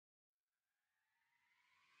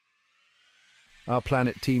Our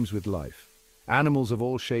planet teems with life. Animals of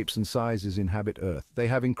all shapes and sizes inhabit Earth. They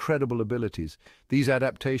have incredible abilities. These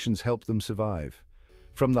adaptations help them survive.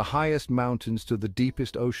 From the highest mountains to the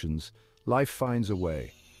deepest oceans, life finds a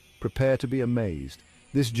way. Prepare to be amazed.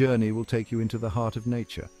 This journey will take you into the heart of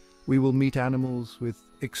nature. We will meet animals with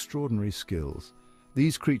extraordinary skills.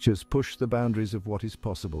 These creatures push the boundaries of what is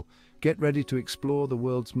possible. Get ready to explore the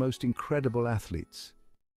world's most incredible athletes.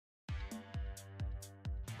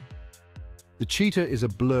 The cheetah is a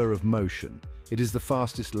blur of motion. It is the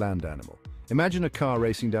fastest land animal. Imagine a car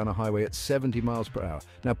racing down a highway at 70 miles per hour.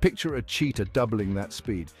 Now picture a cheetah doubling that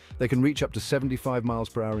speed. They can reach up to 75 miles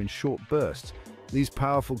per hour in short bursts. These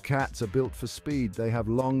powerful cats are built for speed. They have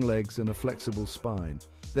long legs and a flexible spine.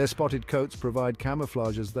 Their spotted coats provide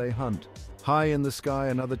camouflage as they hunt. High in the sky,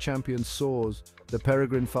 another champion soars. The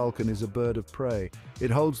peregrine falcon is a bird of prey.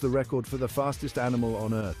 It holds the record for the fastest animal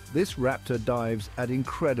on Earth. This raptor dives at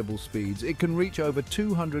incredible speeds. It can reach over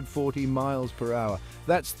 240 miles per hour.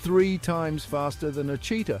 That's 3 times faster than a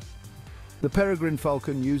cheetah. The peregrine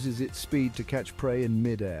falcon uses its speed to catch prey in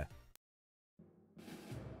mid-air.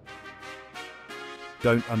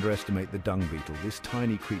 Don't underestimate the dung beetle. This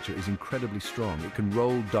tiny creature is incredibly strong. It can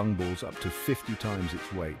roll dung balls up to 50 times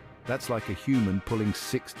its weight. That's like a human pulling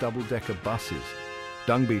 6 double-decker buses.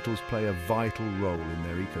 Dung beetles play a vital role in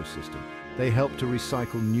their ecosystem. They help to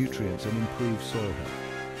recycle nutrients and improve soil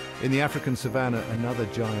health. In the African savanna, another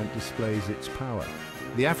giant displays its power.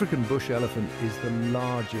 The African bush elephant is the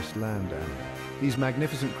largest land animal. These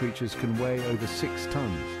magnificent creatures can weigh over 6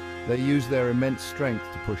 tons. They use their immense strength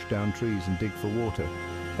to push down trees and dig for water.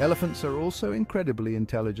 Elephants are also incredibly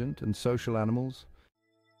intelligent and social animals.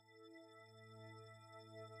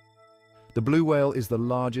 The blue whale is the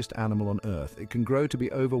largest animal on Earth. It can grow to be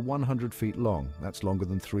over 100 feet long. That's longer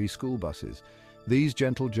than 3 school buses. These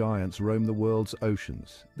gentle giants roam the world's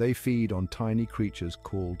oceans. They feed on tiny creatures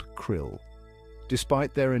called krill.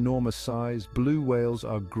 Despite their enormous size, blue whales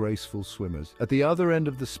are graceful swimmers. At the other end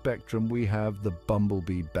of the spectrum, we have the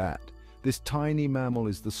bumblebee bat. This tiny mammal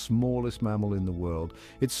is the smallest mammal in the world.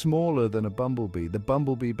 It's smaller than a bumblebee. The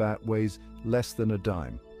bumblebee bat weighs less than a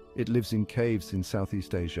dime. It lives in caves in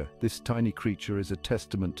Southeast Asia. This tiny creature is a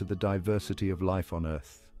testament to the diversity of life on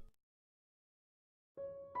Earth.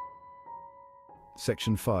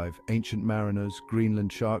 Section 5. Ancient mariners,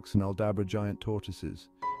 Greenland sharks and Aldabra giant tortoises.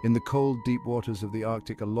 In the cold, deep waters of the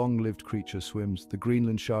Arctic, a long-lived creature swims. The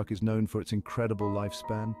Greenland shark is known for its incredible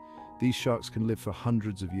lifespan. These sharks can live for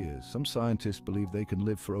hundreds of years. Some scientists believe they can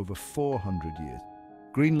live for over 400 years.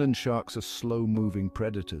 Greenland sharks are slow-moving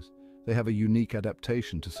predators. They have a unique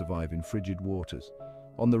adaptation to survive in frigid waters.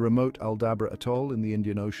 On the remote Aldabra atoll in the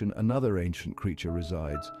Indian Ocean, another ancient creature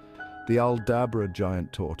resides. The Aldabra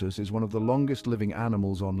giant tortoise is one of the longest living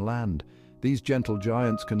animals on land. These gentle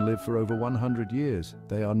giants can live for over 100 years.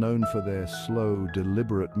 They are known for their slow,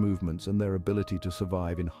 deliberate movements and their ability to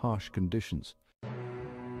survive in harsh conditions.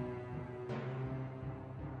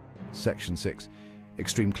 Section 6.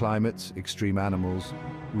 Extreme climates, extreme animals,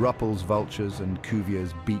 Ruppel's vultures and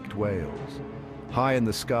Cuvier's beaked whales. High in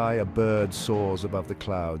the sky, a bird soars above the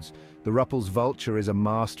clouds. The Ruppel's vulture is a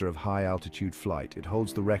master of high-altitude flight. It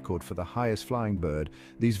holds the record for the highest flying bird.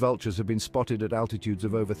 These vultures have been spotted at altitudes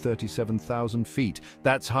of over 37,000 feet.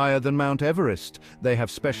 That's higher than Mount Everest. They have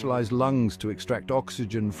specialized lungs to extract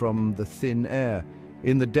oxygen from the thin air.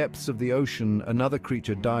 In the depths of the ocean, another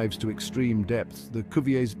creature dives to extreme depths. The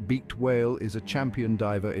Cuvier's beaked whale is a champion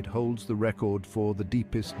diver. It holds the record for the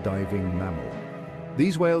deepest diving mammal.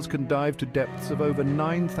 These whales can dive to depths of over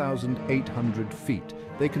 9,800 feet.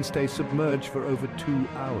 They can stay submerged for over 2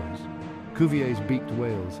 hours. Cuvier's beaked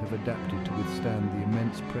whales have adapted to withstand the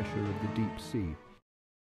immense pressure of the deep sea.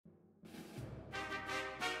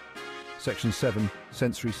 Section 7.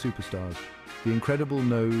 Sensory superstars. The incredible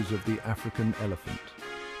nose of the African elephant.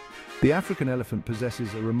 The African elephant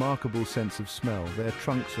possesses a remarkable sense of smell. Their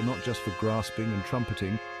trunks are not just for grasping and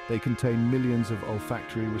trumpeting, they contain millions of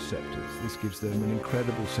olfactory receptors. This gives them an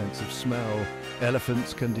incredible sense of smell.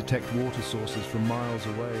 Elephants can detect water sources from miles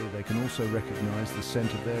away. They can also recognize the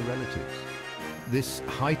scent of their relatives. This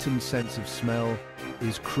heightened sense of smell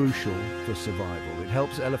is crucial for survival. It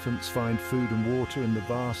helps elephants find food and water in the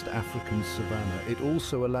vast African savanna. It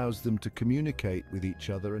also allows them to communicate with each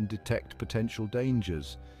other and detect potential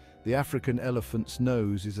dangers. The African elephant's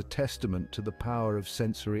nose is a testament to the power of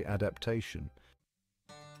sensory adaptation.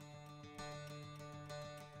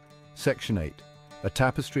 Section 8. A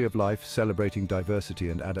tapestry of life celebrating diversity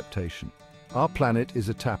and adaptation. Our planet is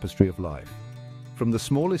a tapestry of life. From the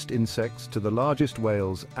smallest insects to the largest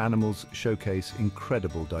whales, animals showcase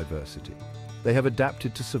incredible diversity. They have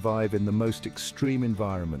adapted to survive in the most extreme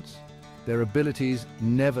environments. Their abilities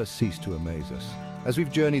never cease to amaze us. As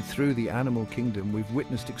we've journeyed through the animal kingdom, we've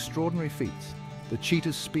witnessed extraordinary feats. The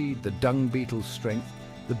cheetah's speed, the dung beetle's strength,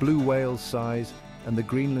 the blue whale's size, and the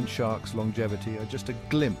Greenland shark's longevity are just a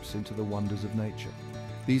glimpse into the wonders of nature.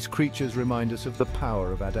 These creatures remind us of the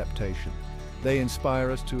power of adaptation. They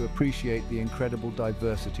inspire us to appreciate the incredible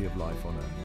diversity of life on Earth.